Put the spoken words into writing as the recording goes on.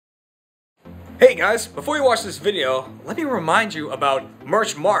Hey guys, before you watch this video, let me remind you about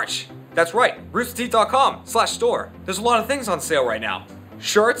Merch March. That's right, roosterteeth.com/store. There's a lot of things on sale right now.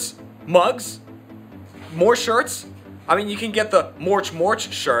 Shirts, mugs, more shirts. I mean, you can get the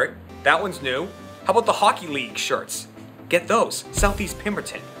Morch shirt. That one's new. How about the Hockey League shirts? Get those. Southeast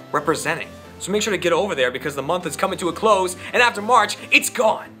Pemberton, representing. So make sure to get over there because the month is coming to a close, and after March, it's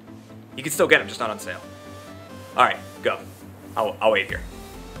gone. You can still get them, just not on sale. All right, go. I'll wait here.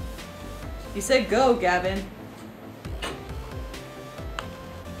 You said go, Gavin.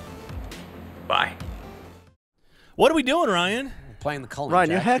 Bye. What are we doing, Ryan? Playing the Culling. Ryan,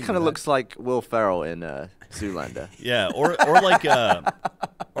 your hair kind of looks like Will Ferrell in Zoolander. Yeah, or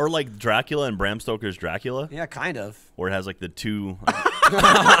like Dracula and Bram Stoker's Dracula. Yeah, kind of. Or it has like the two. All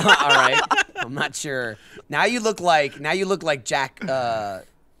right, I'm not sure. Now you look like Jack.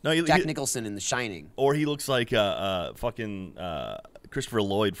 Jack Nicholson in The Shining. Or he looks like fucking Christopher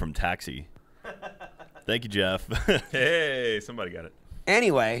Lloyd from Taxi. Thank you, Jeff. Hey, somebody got it.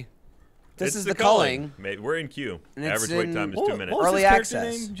 Anyway, this is the Culling. We're in queue. And Average wait time is 2 minutes. What was Early his character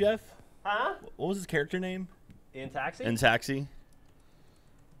access. name, Jeff? Huh? What was his character name? In Taxi? In Taxi?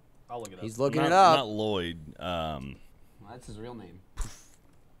 I'll look it up. He's looking not, it up. Not Lloyd. Well, that's his real name.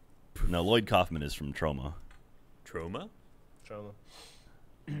 No, Lloyd Kaufman is from Troma. Trauma? Trauma.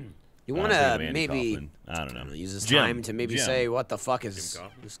 You want to maybe I don't know. use this Jim. time to maybe Jim. say what the fuck is Jim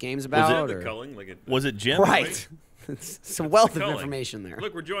Kaufman? this game's about? The or- Culling? Like Was it Jim? Right. It's a wealth of Culling. information there.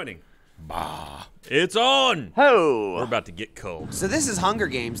 Look, we're joining. Bah. It's on! Ho! We're about to get culled. So this is Hunger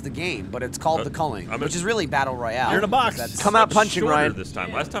Games, the game, but it's called the Culling, which is really Battle Royale. You're in a box. That's- Come out Much punching, shorter Ryan. this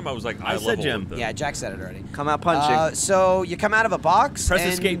time. Last time I was like I eye said level Jim. with them. Yeah, Jack said it already. Come out punching. So you come out of a box Press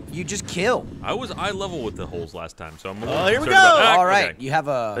and escape. you just kill. I was eye level with the holes last time, so I'm a Oh, little here we concerned go. about that. All right, Okay. you have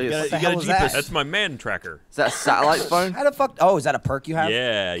a. You What got the a hell is GPS. that? That's my man tracker. Is that a satellite phone? How the fuck? Oh, is that a perk you have?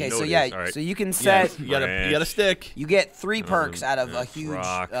 Yeah, you Okay, know so it yeah, is. All right. so you can Yeah, set. you got a stick. You get 3 perks out of a huge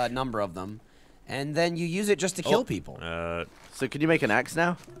rock. number of them, and then you use it just to kill people. So can you make an axe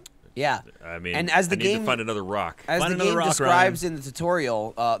now? Yeah. I mean, And as the I need game- to find another rock. As Find the another game rock, describes in the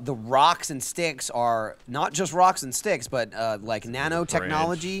tutorial, the rocks and sticks are not just rocks and sticks, but like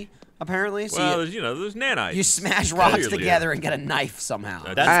nanotechnology, apparently. So Well, there's nanites. you smash rocks Clearly. together and get a knife somehow.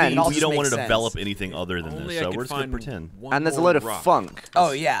 That's That's And the all we just don't want makes to sense. develop anything other than Only this, I so could we're just gonna find pretend. one And there's a more load of rock. funk.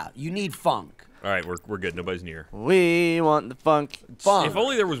 Oh yeah, you need funk. All right, we're good. Nobody's near. We want the funk. Funk. If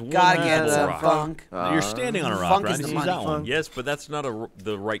only there was one Gotta get more some rock. funk. You're standing on a rock, funk right? is the Use money. that one. Yes, but that's not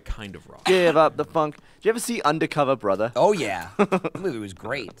the right kind of rock. Give up the funk. Do you ever see Undercover Brother? Oh yeah, the movie was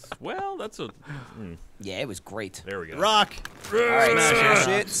great. Well, that's a. Yeah, it was great. There we go. Rock. All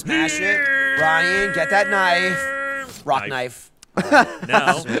right, smash it. Ryan, get that knife. Rock knife.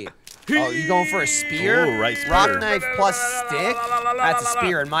 Now, Sweet. Oh, you going for a spear? Ooh, right Rock spear. knife plus stick? That's a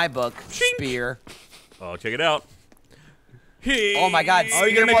spear in my book. Spear. oh, check it out. Oh my god, Oh, you're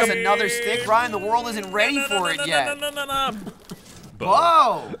spear gonna make plus another stick? Ryan, the world isn't ready for it yet. Boom.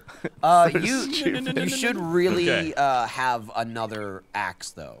 Whoa! You should really Okay. have another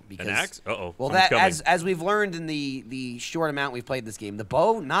axe though, because An axe? Uh-oh. Well, Someone's that coming. as we've learned in the short amount we've played this game, the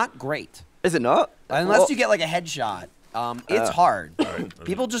bow not great Is it not? unless Well, you get like a headshot. It's hard. right.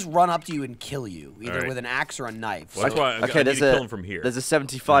 People just run up to you and kill you, either right. with an axe or a knife. Well, that's So- why I need to there's kill him from here. There's a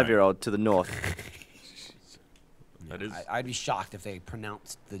 75-year-old to the north. That is I'd be shocked if they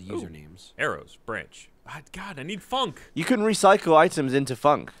pronounced the usernames. arrows, branch. God, I need funk. You can recycle items into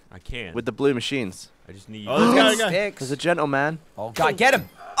funk I can. with the blue machines. I just need. Oh, there's a guy, guy. Sticks. There's a gentleman. Oh god, get him!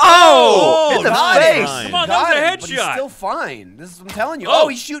 Oh! In the got face! him. Ryan. Come on, Got that him, was but a he's headshot. still fine. This is what I'm telling you. Oh. Oh,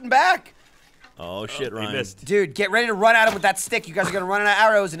 he's shooting back. Oh shit, He Ryan. missed. Dude, get ready to run at him with that stick. You guys are gonna run out of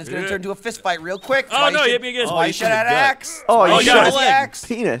arrows, and it's gonna Yeah. turn into a fist fight real quick. That's Oh, why no, you he should, hit me again. That's Oh, why he you should should've have an got- axe. Oh, That's why you you shot have his the axe.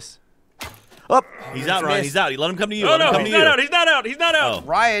 penis. Up. He's out, Ryan. He's out. Let him come to you. Oh Let him no, come he's to you. not out. He's not out. He's not out. Oh.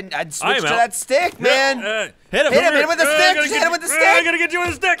 Ryan, I'd I switch am to out. that stick, man. Hit him. Hit him with the stick. I gotta Just hit get- him with the I stick. gotta get you with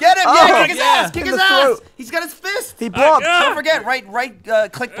a stick. Get him. Oh, Yeah, kick his yeah. ass. Kick In his the ass. throat. He's got his fist. He blocked. Don't forget,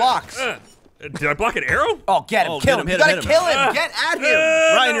 click blocks. Did I block an arrow? Oh, get him. Oh, Kill get him. him, You hit him, gotta hit him. kill him. Get at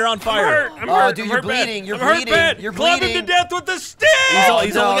him. Ryan, you're on fire. I'm Oh, hurt. dude, I'm you're hurt bad. bleeding, you're I'm hurt bleeding, bad. you're Club him bleeding. to death with the stick. He's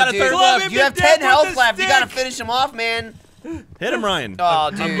only got a third dude. left. You have Club him 10 to health death left. with You the gotta stick. finish him off, man. Hit him, Ryan. Oh,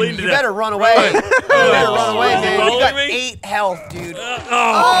 dude, bleeding to you death. better run away. You better run away, Is he man. You got following me? 8 health, dude.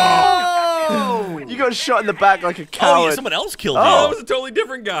 Oh! You got shot in the back like a Oh, coward. yeah, someone else killed Oh, that you. was a totally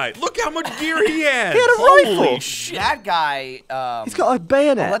different guy. Look how much gear he has. He had a Holy rifle. shit. That guy. He's got a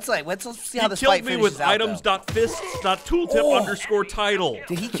bayonet. Let's see how He this killed fight me finishes with out, though. items.fists.tooltip_title.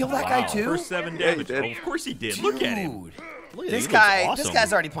 Did he kill that guy too? For 7 damage. did. Oh, of course he did. Look at him. Dude. Look at This him, he looks guy, awesome. this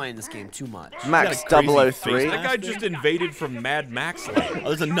guy's already playing this game too much. Max got a crazy 003. face That guy just invaded from Mad Max Land. Oh,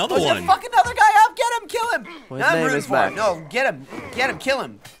 there's another Oh, one. there's fucking another guy up. Get him, kill him. Well, his Now I'm name rooting is for him. Max. No, get him, kill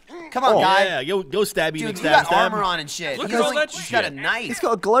him. Come on, guy. Yeah, go stabby, Dude, Nick, you stab, got stab. armor on and shit. Look He's at all like- that He's got a shit. knife. He's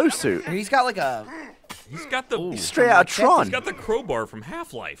got a glow suit. He's got like a. He's got the Straight out of Tron. he's got the crowbar from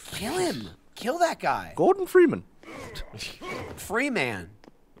Half-Life. Kill him. Kill that guy. Gordon Freeman. Free man.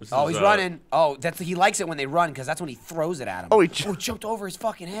 This Oh, is, he's running. Oh, he likes it when they run because that's when he throws it at him. Oh, he jumped over his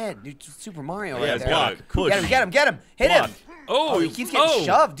fucking head. Dude, Super Mario Yeah, right there. block, push. Get him. Hit Block. him. Oh, He keeps getting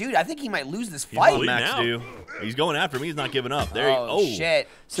shoved, dude. I think he might lose this What fight. did Max now. do? He's going after me. He's not giving up. There. Oh, shit.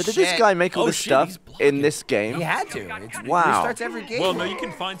 So did Shit. this guy make all Oh, this shit, stuff he's blocking. in this game? He had to. It Wow. restarts every game. Well, no, you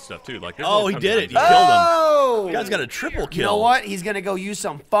can find stuff too. Like, there's Oh, more he times did you it. He can- killed him. Oh! The guy's got a triple kill. You know what? He's gonna go use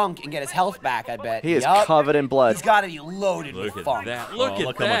some funk and get his health back. I bet. He is Yup. covered in blood. He's got to be loaded Look with at funk. that. Oh, Look at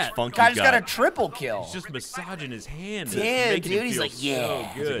look that. how much funk Guy he's just got a got. triple kill. He's just massaging his hand. It's Damn, making him dude, he's feel like,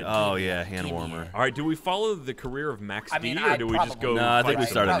 yeah. So good. Oh yeah, hand warmer. All right, do we follow the career of Max I D, mean, or I'd do we just probably- go? No, I think we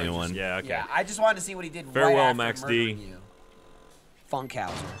fight start a somebody? new one. Yeah, okay. Yeah, I just wanted to see what he did. Farewell, right after Max D. murdering you.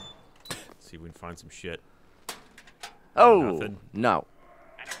 Funkhauser. Let's see if we can find some shit. Oh, Nothing. no.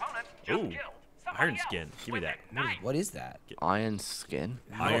 Ooh, iron skin. Give me that. What is that? Iron skin.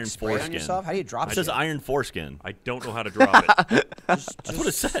 Iron Spray on foreskin. yourself? How do you drop It it? says iron foreskin. I don't know how to drop it. That's what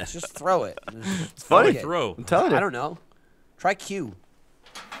it says. Just throw it. It's How do funny. I throw? I'm telling you. I don't know. Try Q.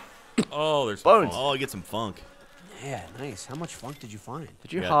 Oh, there's Bones. Oh, get some funk. Yeah, nice. How much funk did you find?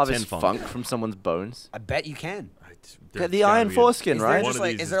 Did you Yeah, harvest 10 funk funk. from someone's bones? I bet you can. Get the iron foreskin, Is right? there One just of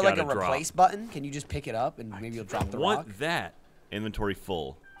like these is has there like a gotta drop. replace button? Can you just pick it up and maybe you'll drop the rock? Want that? Inventory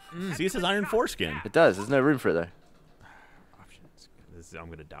full. See, it says iron foreskin. It does. There's no room for it though. Options. I'm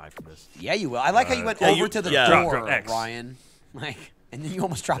gonna die from this. Yeah, you will. I like how you went yeah, over you- to the yeah. Drop, door, drop X. Ryan. Like, and then you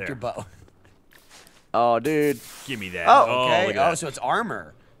almost dropped There. your bow. Oh, dude. Give me that. Oh, Okay. look at Oh, that. so it's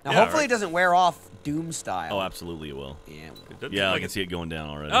armor. Now, Yeah, hopefully right. it doesn't wear off Doom style. Oh, absolutely it will. Yeah. It doesn't Yeah, look I like can it- see it going down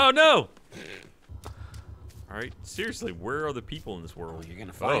already. Oh no! All right, seriously, where are the people in this world? You're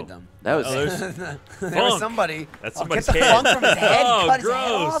gonna find Oh. them. That was. Oh, there's There was Funk. somebody. That's Oh, get somebody's the head. funk from his head. Oh, cut his head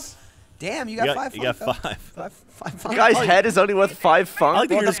gross. off. Damn, you got You five. got, you got funk, though. 5. Five The funk. guy's Oh, head is only worth 5 funk. I like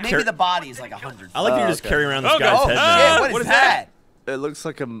that Well, you're just maybe the body is like 100. I like that Oh, you're just okay. carrying around this Oh, guy's God. head Oh, now. Shit, what is that? It looks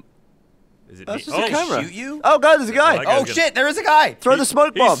like a. Is it That's me? just a Oh, camera. Shoot you? Oh, God, there's a guy. Like I Oh was gonna- shit, there is a guy. Throw the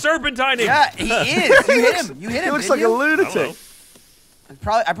smoke bomb. He's serpentining. Yeah, he is. You hit him. You hit him. He looks didn't like a you? lunatic. Hello.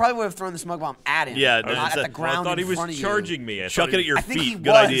 I probably would have thrown the smoke bomb at him. Yeah, not that's at a- the ground. Well, I thought he in was front of you. charging me. I Chuck thought it at your I think he feet. was,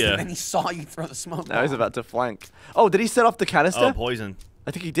 Good idea. but then he saw you throw the smoke bomb. Now he's about to flank. Oh, did he set off the canister? Oh, poison.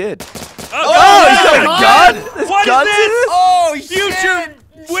 I think he did. Oh, He's got a gun. There's What is guns in this? it? Oh, Future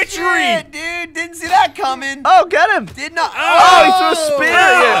shit. witchery. Shit, dude. Didn't see that coming. Oh, get him. Did not. Oh, he threw a spear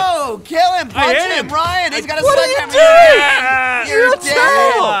at you. Oh, kill him. Punch hit him. him. Ryan, he's got a What are you sledgehammer. doing? Yeah. You're You're dead.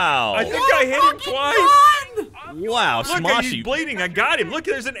 terrible. Wow. I think I hit him twice. Wow, Look, he's Smoshy. bleeding. I got him. Look,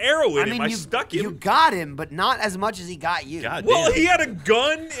 there's an arrow in him. I you, stuck you him. got him, but not as much as he got you. God Well, damn. he had a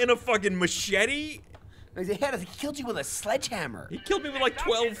gun and a fucking machete. He killed you with a sledgehammer. He killed me with like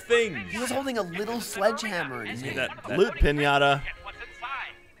 12 things. He was holding a little sledgehammer in his hand. That Loot pinata.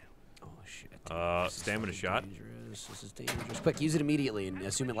 Oh, shit. Stamina shot. Dangerous. This is dangerous. Quick, use it immediately and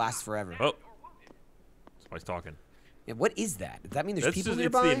assume it lasts forever. Oh, somebody's talking. Yeah, what is that? Does that mean there's That's people just,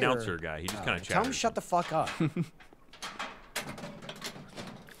 it's nearby? the or- announcer guy. He just kind of Tell him chatters. shut the fuck up.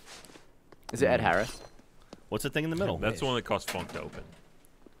 Is it Ed Harris? What's the thing in the middle? That's the one that costs funk to open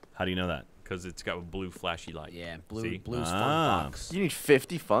How do you know that? because it's got a blue flashy light. Yeah, See? blue's Ah. fun box. You need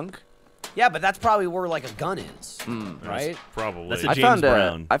 50 funk? Yeah, but that's probably where like a gun is, That's right? Probably. That's a I James found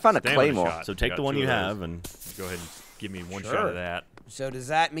Brown. I found a Stamina claymore. shot. So take Got the one two you of those. have and Go ahead and give me one Sure. shot of that. So does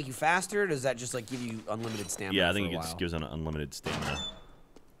that make you faster? Or does that just like give you unlimited stamina? yeah, I think for it a just while? gives an unlimited stamina.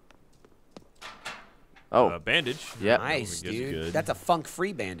 Oh, Bandage. yeah. Nice, Gives you dude. good. That's a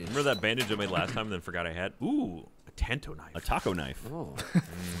funk-free bandage. Remember that bandage I made last time and then forgot I had? Ooh, a Tento knife. A taco knife. Oh,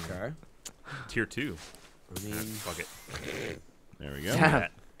 okay. Tier 2. I mean, Fuck it. There we go.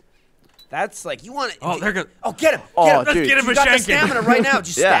 That. that's like you want it. Oh, there goes. Oh, get him! Oh, Get him! dude. Get him You a got the shanking. stamina right now.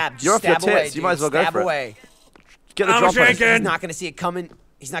 Just Yeah, stab. Just you're off your stab away, tits. You dude. might as well go stab for it. away. Get the I'm drop on it. shanking. He's not gonna see it coming.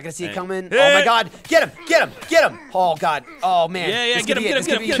 He's not gonna see it Hey. coming. Hey. Oh my God! Get him! Get him! Get him! Oh God! Oh man! Yeah, yeah, This get could him, be get it. him, This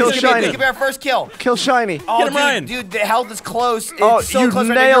get could him, be get it. him, This get him, could be it. get This could be our first kill. Kill Shiny. Oh, Get him, dude, Ryan. dude, the health is close. It's Oh, so you close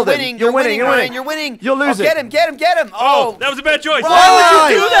right now. nailed You're it. winning. You're winning, you're Ryan. winning. You're winning. You'll lose oh, it. Get him! Get him! Get him! Oh, Oh, that was a bad choice. Why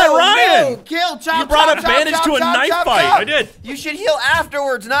would you do that, no, Ryan? No. Kill! Chop! You brought chop, a chop, bandage chop, to a chop, knife chop, fight. chop. I did. You should heal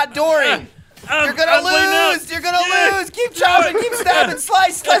afterwards, not during. You're gonna I'm bleeding out. lose. You're gonna Yeah. lose. Keep chopping. Keep stabbing.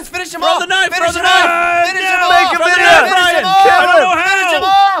 Slice. Finish him Throw off. the knife, Finish throw him the off. knife. Finish Yeah. him Make off. a Finish video. him Ryan, off. kill I don't know him. Finish him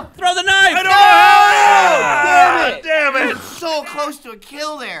how. off. Throw the knife. I don't know how. Damn it. Damn it.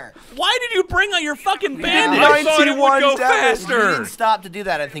 Why did you bring out your fucking bandage? I thought it would 91 go damage. If you faster. didn't stop to do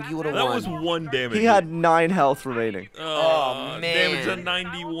that, I think you would have That won. was 1 damage. He had 9 health remaining. Oh, man. Damage at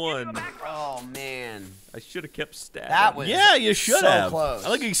 91. Oh man, I should have kept stat. that was Yeah, you should so have. close. I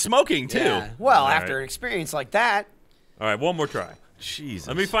like he's smoking too. Yeah. Well, All after right. an experience like that, All right, one more try. Jesus.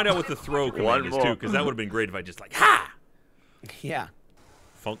 Let me find out what the throw One command is more. too, because that would have been great if I just like ha, yeah.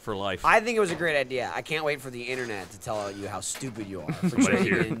 funk for life. I think it was a great idea. I can't wait for the internet to tell you how stupid you are for Somebody's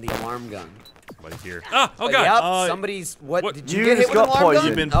here. trading in the alarm gun. Somebody's here. Ah, oh But god. Yep, somebody's what? what- Did you You get hit just with an got alarm poisoned. gun?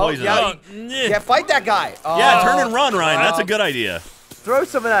 You've been Oh, poisoned. yeah, yeah. yeah, fight that guy. Yeah, Oh, turn and run, Ryan. That's a well. good idea. Throw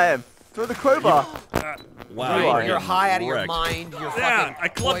something at him. Throw the crowbar. Wow. You are. You're high out of your wrecked. mind. You're Yeah, fucking I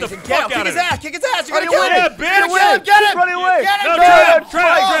clubbed the poisoned. fuck Get him, out kick of his him. ass. Kick his ass. You're Run gonna kill away, him. bitch. You're gonna Run kill him. Get him. Run away. Get him. No, Get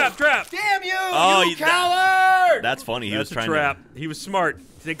him. trap. Damn you, Oh, you that- coward. That's funny. He That's was a trying trap. He was smart.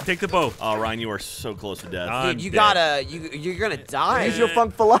 Take the bow. to. Oh, Ryan, you are so close to death. I'm Dude, you dead. gotta. You're gonna die. Use your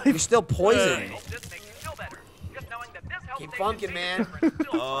funk for You're life. still poisoned. Keep funking, man.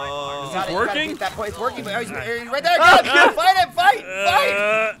 Oh. You gotta working? beat that point. It's working. But he's right there. Get him. Fight him. Fight.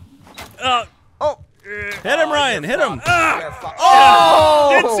 Oh. Hit him, Ryan. Hit him.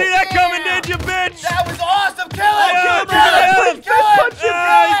 Oh! Didn't see that coming, did you, bitch? That was awesome. Kill him. Yeah, Kill him. kill him. Kill him.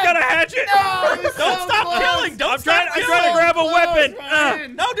 He's got a hatchet. Don't stop killing. Don't I'm stop trying to grab a weapon.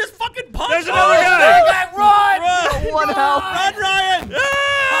 No, just fucking punch. There's him. another guy. Run. One health. Run, Ryan.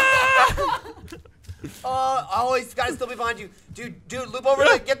 Oh, he's gotta still be behind you. Dude, loop over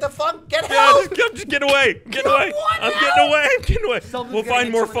there. Get the funk. Get Yeah, help. just get away. Get away. I'm getting away. We'll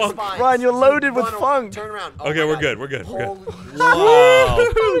find more funk. Ryan, you're loaded with funk. Turn around. Oh Okay, my we're God. good. We're good. Holy Wow.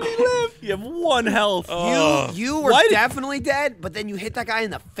 You have 1 health. You were Why did- definitely dead, but then you hit that guy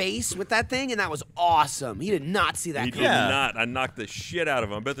in the face with that thing, and that was awesome. He did not see that He coming. did Yeah. not. I knocked the shit out of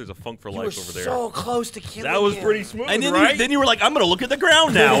him. I bet there's a funk for You were life over there. so close to killing That was him. pretty smooth, And then, right? then you were like, I'm gonna look at the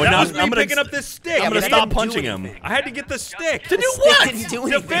ground now, and that now was me I'm gonna picking up this stick. I'm gonna but that stop didn't do punching him. anything. I had to get the stick. To do Stick what? didn't do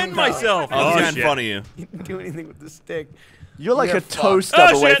anything, Defend though. myself. Oh, he's got in shit. front of you. He didn't do anything with the stick. You're like You're a toe fucked. stub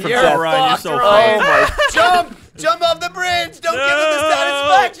Oh, away shit. from You're death. Ryan, you're fucked, so Ryan. fucked. Jump off the bridge. Don't give them the No.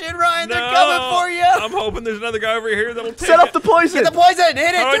 satisfaction, Ryan. They're coming for you. I'm hoping there's another guy over here that'll take Set it. off the poison. Get the poison. Hit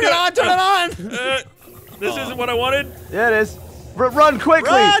it. How do I Turn do it on. Turn it on. This isn't what I wanted. Yeah, it is. Run quickly.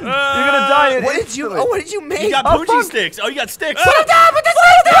 Run. You're gonna die. What did you? instantly. Oh, what did you make? You got Oh, Poochie fuck. sticks. Oh, you got sticks. Ryan.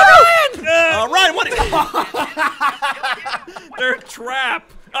 Ryan, what? They're a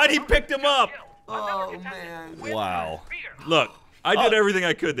trap. And he picked him up. Oh man. Wow. Look, I did everything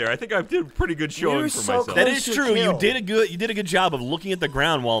I could there. I think I did a pretty good showing You're for so myself. That close is to true. kill. You did a good job of looking at the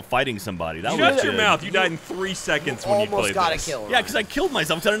ground while fighting somebody. That was Shut your good. mouth. You died in 3 seconds when you Almost played got a this. kill. Yeah, because I killed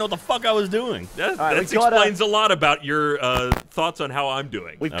myself because I didn't know what the fuck I was doing. That right, we that gotta- explains a lot about your thoughts on how I'm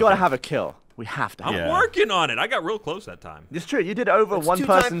doing. We've Okay. got to have a kill. We have to. I'm Have Yeah. working on it. I got real close that time. It's true. You did over It's one two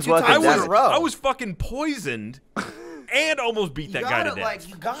person's two worth times of in a damage. row. I was fucking poisoned and almost beat that guy to death.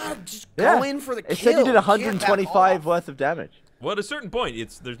 You gotta just Yeah. go in for the kill. It said you did can't back 125 off. worth of damage. Well, at a certain point,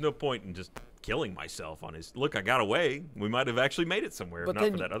 there's no point in just killing myself on his. Look, I got away. We might have actually made it somewhere, But if not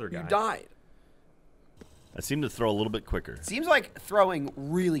then for that other guy. you died. I seem to throw a little bit quicker. Seems like throwing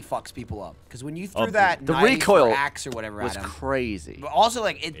really fucks people up. Because when you threw Oh, that the knife recoil or axe or whatever Was at him, crazy. but also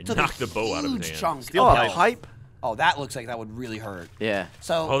like it It took knocked a the bow out of his huge hand. chunk. Steel Oh, pipe. pipe. Oh, that looks like that would really hurt. Yeah.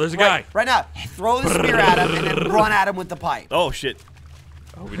 So Oh, there's a right, guy. right now. Throw the spear at him and then run at him with the pipe. Oh shit.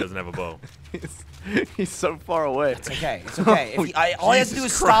 I hope he doesn't have a bow. He's so far away. It's okay. It's okay. If all he has to do is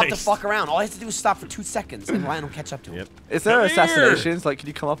Jesus stop to Christ. fuck around. All he has to do is stop for 2 seconds, and Ryan will catch up to him. Yep. Is there Come assassinations? Like, can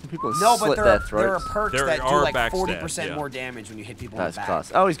you come up and people and No, but slit there their are throats? perks There that do are like backstabs, 40% yeah. more damage when you hit people That's in the back.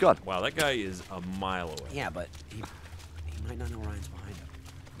 class. Oh, he's gone. Wow, that guy is a mile away. Yeah, but he might not know Ryan's behind him.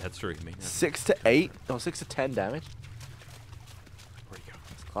 That's true. He may not. 6 to 8. Oh, 6 to 10 damage. Where'd he go?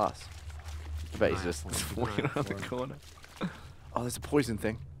 That's class. I bet he's Nine, just four, walking nine, around the four. corner. Oh, there's a poison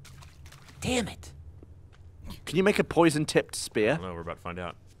thing. Damn it. Can you make a poison-tipped I spear? don't know. We're about to find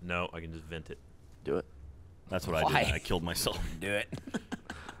out. No, I can just vent it. Do it. That's what I Why? did. I killed myself. Do it.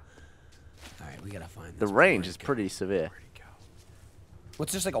 All right, we gotta find The this. range Where'd is it go? pretty severe. Where'd he go? Well,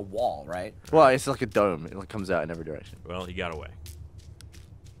 it's just like a wall, right? Well, it's like a dome. It like comes out in every direction. Well, he got away.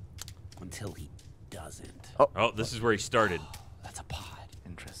 Until he doesn't. Oh, this is where he started. That's a pod.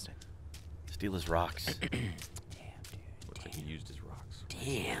 Interesting. Steal his rocks. Damn, dude. Looks like he used his rocks.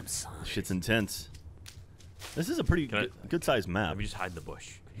 Damn, son. Shit's intense. This is a pretty Can I- good sized map. Let me just hide in the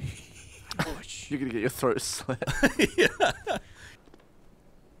bush. You're gonna get your throat slit.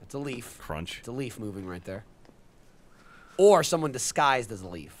 It's a leaf. Crunch. It's a leaf moving right there. Or someone disguised as a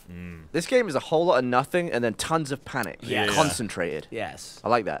leaf. This game is a whole lot of nothing and then tons of panic. Yes. Yeah. Concentrated. Yes. I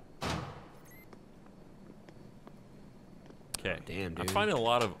like that. Okay. Damn, I'm dude. finding a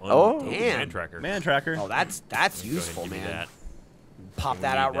lot of Damn. man tracker. Man tracker. Oh, that's Go ahead and useful, give me man. that. Pop We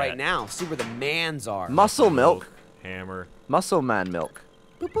that need out right that. now. See where the mans are. Muscle milk. Hammer. Muscle man milk.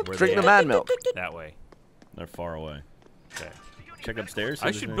 Where Drink they the at? man milk. That way. They're far away. Okay. Check upstairs. see I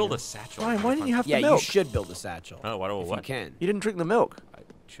if should there's build a anything. satchel. Ryan, why didn't you have Yeah, the you milk? should build a satchel. Oh, why do I if what? you can. You didn't drink the milk.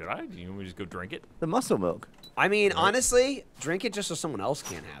 Should I? Do you want me to just go drink it? The muscle milk. I mean, honestly, drink it just so someone else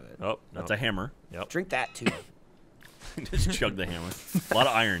can't have it. Oh, no. That's a hammer. Yep. Drink that too. Just chug the hammer. A lot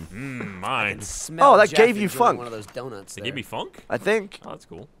of iron. Mine. Smell Oh, that Jeff gave you enjoying funk. One of those donuts. They there. gave me funk? I think. Oh, that's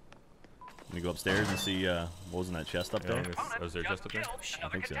cool. Let me go upstairs and see what was in that chest up there. Was there just up there? I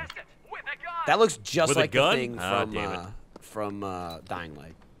think so. That looks just With a like gun? the thing Ah, from damn it. Dying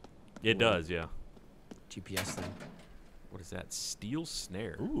Light. It does, yeah. GPS thing. What is that? Steel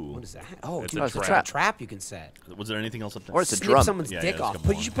snare. Ooh. What is that? Oh, It's dude, a it's trap. a trap you can set. Was there anything else up there? Or it's a Snip drum. someone's Yeah, dick yeah, off. let's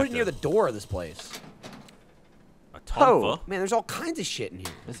go You should put it on. near the door of this place. A Oh. tonfa. Man, there's all kinds of shit in here.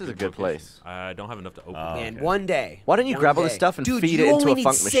 This is a good place. I don't have enough to open. Oh, Man, okay. one day. Why don't you one grab all this day. stuff and Dude, feed you it into only a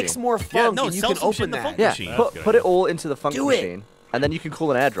funk need 6 machine? more funk Yeah, no, and you sell can some shit open in the that. funk Yeah, machine. That's put, good put it idea. all into the funk Do it. machine, and then you can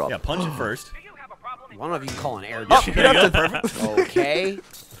call an airdrop. Yeah, punch it first. I don't know if you can call an air Oh, drop. you have to, Okay.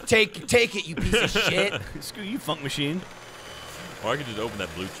 Take it, you piece of shit. Screw you, funk machine. Or I could just open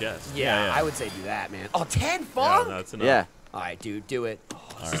that blue chest. Yeah, yeah. I would say do that, man. Oh, 10 Yeah, funk? no, that's enough. yeah. All right, dude, do it. Oh,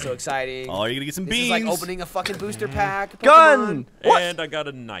 this is so exciting. Oh, you're gonna get some this beans. is like opening a fucking booster pack. Gun! What? And I got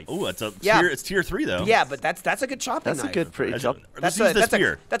a knife. Ooh, that's a Yeah. tier. It's tier 3 though. Yeah, but that's a good chopping That's a knife. good pretty job. Let's use the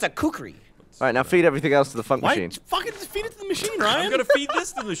spear. That's a kukri. All right, now feed everything else to the funk Why? machine. Fucking feed it to the machine, I'm Ryan. gonna feed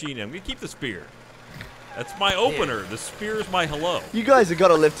this to the machine. I'm gonna keep the spear. That's my opener. The spear is my hello. You guys have got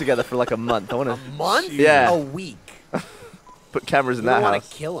to live together for like a month. I want to Month? Yeah. A week. put cameras in You don't that want house.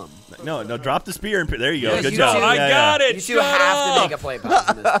 to kill him. No, drop the spear and there you go. Yeah, Good you job. two- I Yeah, got yeah. it. You two Shut have up. to make a play pass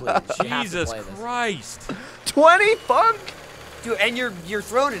in this, please. You have to Jesus play this. Christ. 20 funk? Dude, and you're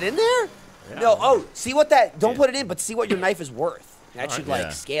throwing it in there? No, oh, see what that, don't put it in, but see what your knife is worth. That should, like, Yeah.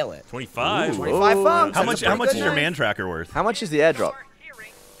 scale it. 25. Ooh. 25 Ooh. funks. How that's much? a How pretty much good is your knife. man tracker worth? How much is the airdrop?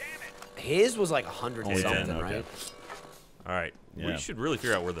 His was like 100 and Oh, something, yeah, okay. right? All right. Yeah. We should really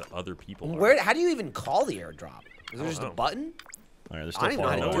figure out where the other people are. Where? How do you even call the airdrop? Is there just a know. button? All right, they're I still don't even know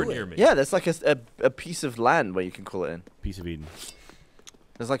far how to away. Nowhere do it. near me. Yeah, there's like a piece of land where you can call it in. Piece of Eden.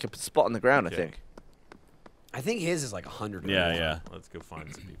 There's like a spot on the ground, I Okay. think. I think his is like 100. or Yeah, more. yeah. Let's go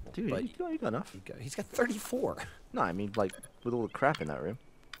find some people. Dude, But- you got enough. He's got 34. No, I mean, like, with all the crap in that room.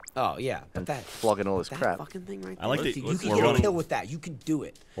 Oh, yeah. But And that, flogging all this that crap. fucking thing right there. I like Dude, that you let's can just get a running- kill with that. You can do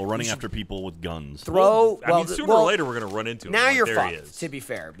it. We're running after people with guns. Throw. I well, mean, sooner well, or later we're gonna run into him. Now Like, you're there he fucked, is. to be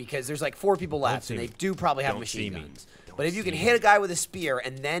fair, because there's like 4 people left, see and they me. do probably have Don't see machine me. guns. Don't But if you can see hit me. a guy with a spear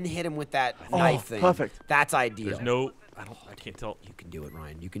and then hit him with that knife thing, perfect. that's ideal. There's no. I can't tell. You can do it,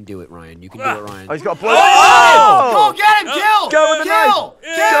 Ryan. You can do it, Ryan. You can do it, Ryan. Oh, he's got a blow. Go get him! Kill! Go with the knife! Kill!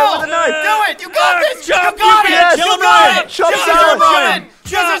 Go with the knife! Do it! You got this! You Chop, got you it! can You kill him, got Ryan! it! Chop This is Sarah, your Ryan! moment!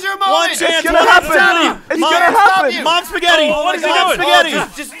 This is your moment! One chance, It's gonna one happen! opportunity. It's He's gonna gonna stop happen! you. Mom spaghetti. Oh, what is he Mom doing? spaghetti.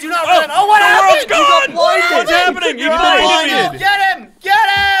 Just do not run. Oh, what the happened? world's gone! You got blinded. What's happening? He You're blinded blinded. me. Get him! Get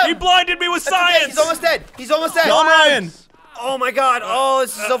him! He blinded me with That's okay, science. He's almost dead. He's almost dead. Kill him, Ryan. Oh my god. Oh,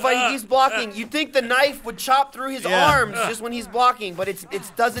 this is so funny. He keeps blocking. You'd think the knife would chop through his Yeah. arms just when he's blocking, but it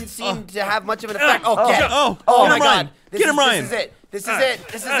doesn't seem to have much of an effect. Oh, get him. Oh, Oh get my him, Ryan. god. This Get him, is, Ryan. This is it. This is it.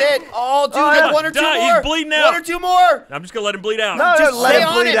 This is it. Oh, dude, yeah. one or two Die. more. He's bleeding out. One or two more. I'm just gonna let him bleed out. No, Just let stay him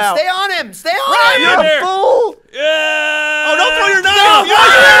on bleed him. out. Stay on him. Stay on Right him. there. You're a fool! Yeah. Oh, don't throw your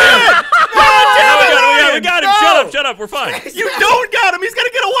knife. We got him. No. Shut up. We're fine. You don't got him. He's gonna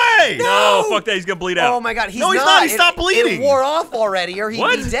get away. No, fuck that. He's gonna bleed out. Oh my god, he's No, he's not. He stopped bleeding. It wore off already, or he'd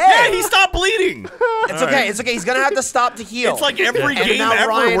What? be dead. Yeah, he stopped bleeding. It's okay. It's okay. He's gonna have to stop to heal. It's like every And game now ever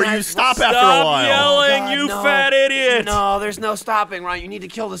Ryan where you has- stop after a Stop while. yelling, God, you no. fat idiot. No, there's no stopping, Ryan. You need to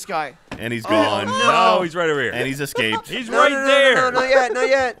kill this guy. And he's gone. No, he's right over here. And he's escaped. He's No, right no, no, there. No, not yet. Not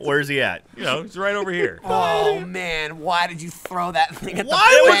yet. Where's he at? You know, he's right over here. Oh man, why did you throw that thing at the Why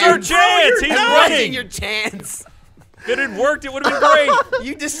It was would our you chance. He's It wasn't running. your chance. If it had worked, it would have been great.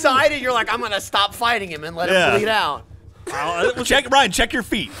 You decided you're like, I'm gonna stop fighting him and let Yeah. him bleed out. Check Ryan. Check your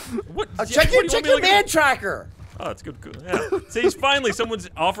feet. What? Check what do your you want me to man look tracker. at? Oh, that's good. Yeah. See, he's finally someone's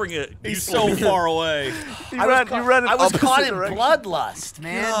offering a. He's useful- so far away. You ran in I was opposite caught in direction. bloodlust,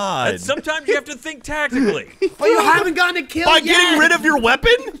 man. God. And sometimes you have to think tactically. But you haven't gotten a kill By yet. getting rid of your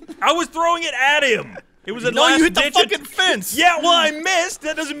weapon? I was throwing it at him. It was a No, last you hit the ditch fucking fence. Yeah, well, I missed.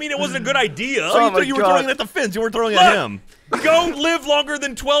 That doesn't mean it wasn't a good idea. So Oh my you were God. throwing it at the fence. You were throwing Look. at him. Go live longer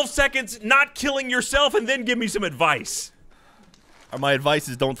than 12 seconds, not killing yourself, and then give me some advice. My advice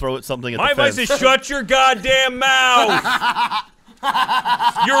is don't throw it something at My the advice fence. is shut your goddamn mouth.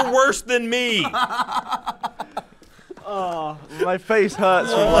 You're worse than me. Oh, my face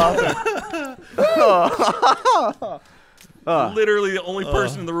hurts from laughing. Literally the only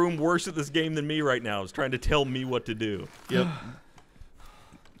person in the room worse at this game than me right now is trying to tell me what to do. Yep.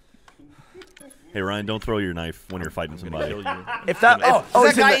 Hey Ryan, don't throw your knife when you're fighting somebody. Kill you. If that, Oh,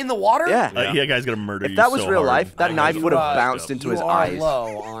 is it's that guy in the water? Yeah. Yeah, guy's gonna murder you. If that was so real hard. life, that knife would have are- bounced into You his are eyes.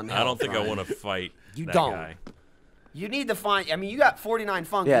 low on health, I don't think I Ryan. want to fight You that don't. guy. You need to find. I mean, you got 49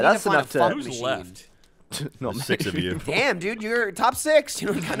 funk. Yeah, you that's need to find enough a to- funk Who's machine. left? Not There's 6 of you. Damn, dude, you're top 6.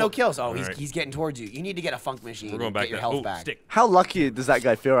 You got no kills. Oh, right. he's getting towards you. You need to get a funk machine. We're going and back get your to health back. stick. How lucky does that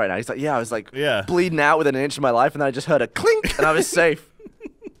guy feel right now? He's like, yeah, I was like Yeah. bleeding out within an inch of my life, and then I just heard a clink, and I was safe.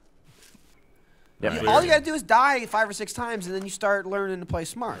 Yep. All you gotta do is die 5 or 6 times, and then you start learning to play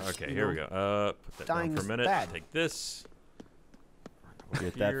smart. Okay, you here know? we go. Put that down Dying for a is minute. bad. Take this.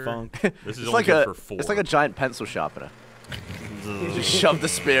 Get that Here. funk. This is It's only like good a, for 4. it's like a giant pencil sharpener. You just shove the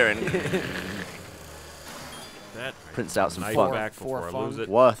spear in, that prints out some knife funk. back before I lose it.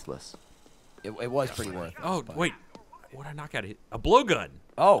 Worthless. It was pretty worth it. Oh, wait. What did I knock out? A blowgun.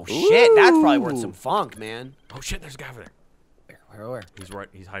 Oh, shit. That's probably worth some funk, man. Oh, shit. There's a guy over there. Where? He's right.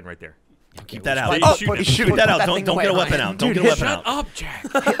 He's hiding right there. Keep that out. button? Oh, Shoot put him. shoot that out. that Don't thing get away, a weapon Ryan. out. Don't Dude, get a weapon Shut out. up, Jack.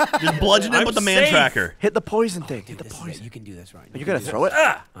 Just bludgeon him I'm with the man safe. tracker. Hit the poison thing. Hit the This is poison. it. You can do this, right? Are you gonna throw it?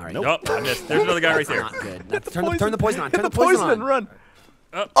 Ah! All right. Nope. I missed. There's another guy right there. Not good. Turn the poison on. Turn Hit the poison and on. run.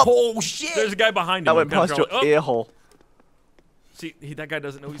 Oh, shit. There's a guy behind him. That went I'm past kinda your going, ear hole. See, that guy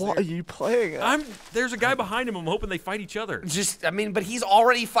doesn't know he's What there. are you playing at? There's a guy behind him. I'm hoping they fight each other. Just, I mean, but he's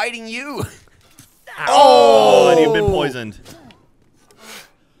already fighting you. Oh, and you've been poisoned.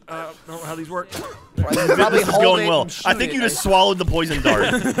 I don't know how these work. Probably This is hold going it well. and shoot I think it. you just swallowed the poison dart.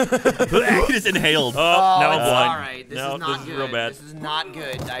 You just inhaled. Oh, now I'm it's blind. all right. This no, is not this is good. real bad. This is not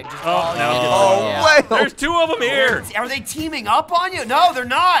good. I just. Oh, no. Oh, yeah. wait. There's 2 of them here. Are they teaming up on you? No, they're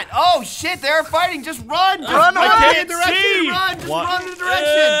not. Oh shit, they're fighting. Just run. Just Run run away. in the direction. See. Run. Just What? run in the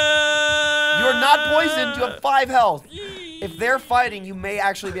direction. You are not poisoned. You have 5 health. If they're fighting, you may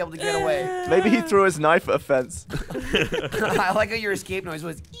actually be able to get away. Maybe he threw his knife at a fence. I like how your escape noise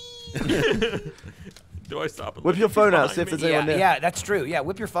was. Do I stop? and Whip look your who's phone out, behind see if me? there's Yeah, anyone near. yeah, that's true. Yeah,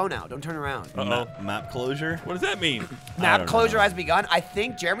 whip your phone out. Don't turn around. Uh-oh. Map closure. What does that mean? Map don't closure know. has begun. I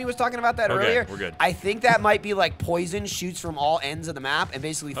think Jeremy was talking about that Okay, earlier. we're good. I think that might be like poison shoots from all ends of the map and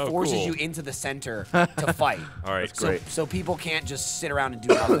basically Oh, forces cool. you into the center to fight. All right. That's great. So people can't just sit around and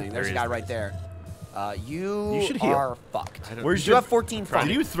do nothing. There's he a guy is. right there. You You should heal. are fucked. Where's You your? have 14 funk.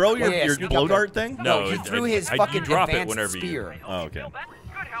 Did you throw your, Yeah, your sneak blow up there. dart thing? No, he threw his you fucking drop it advanced whenever spear. Oh, okay.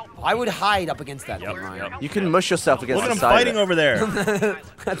 I would hide up against that Yep, thing, Ryan. yep. You can mush yourself against Look at the them side. fighting over there.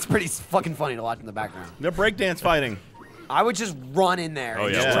 That's pretty fucking funny to watch in the background. They're breakdance fighting. I would just run in there Oh,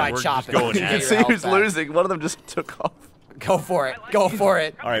 and yeah, just try we're chopping. just going You at can it. see who's losing. One of them just took off. Go for it. Go for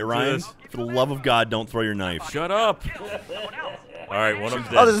it. All right, Ryan. this. For the love of God, don't throw your knife. Shut up. All right, one of them's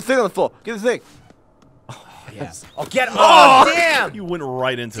dead. Oh, there's a thing on the floor. Get the thing. Yes. Oh, get him. Oh, damn. You went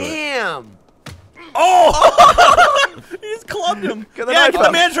right into it. Damn. You just clubbed him. Get the Yeah, knife get the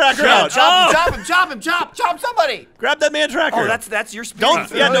out. man tracker out. Chop him. Chop somebody. Grab that man tracker. Oh, that's your spear.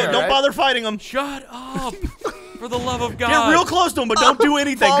 Don't. Yeah, earlier, don't right? bother fighting him. Shut up. For the love of God. Get real close to him, but don't do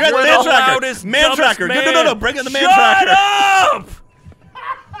anything. Fall Grab the You're man the tracker. loudest, Man dumbest tracker. man. No. Bring in the man Shut tracker. up!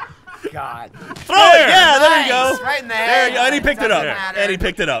 God. Throw it. Yeah, there you Nice. go. Right in the There head. you go. And he picked it up. Doesn't matter. And he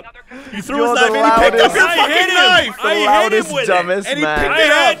picked it up. You threw You're his the knife and he picked up loudest- your I fucking hit him. knife. The I hit him loudest, with it. dumbest And he man. picked I it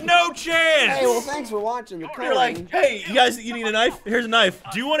had up. no chance. Hey, well, thanks for watching the You're like, hey, you guys, you need a knife? Here's a knife.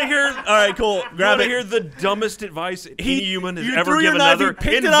 Do you want to hear? All right, cool. Grab Want to it. hear the dumbest advice any human has you ever threw your given knife, another? you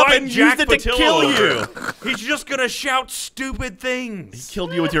picked it up Invite and Jack used it to Patillo kill over. you. He's just gonna shout stupid things.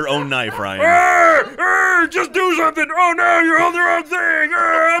 Killed you with your own knife, Ryan. Just do something. Oh no, you're on the wrong thing.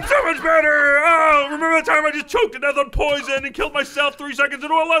 I'm so much better. Oh, remember the time I just choked to death on poison and killed myself 3 seconds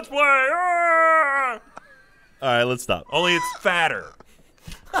into a Let's Play? All right, let's stop. Only it's fatter.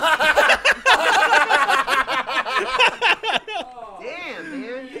 Damn,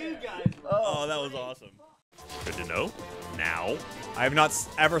 man. Oh, that was awesome. Good to know. Now. I have not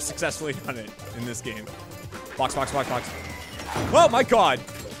ever successfully done it in this game. Box. Oh my god!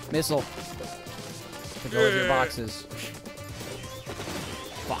 Missile. To go with your boxes.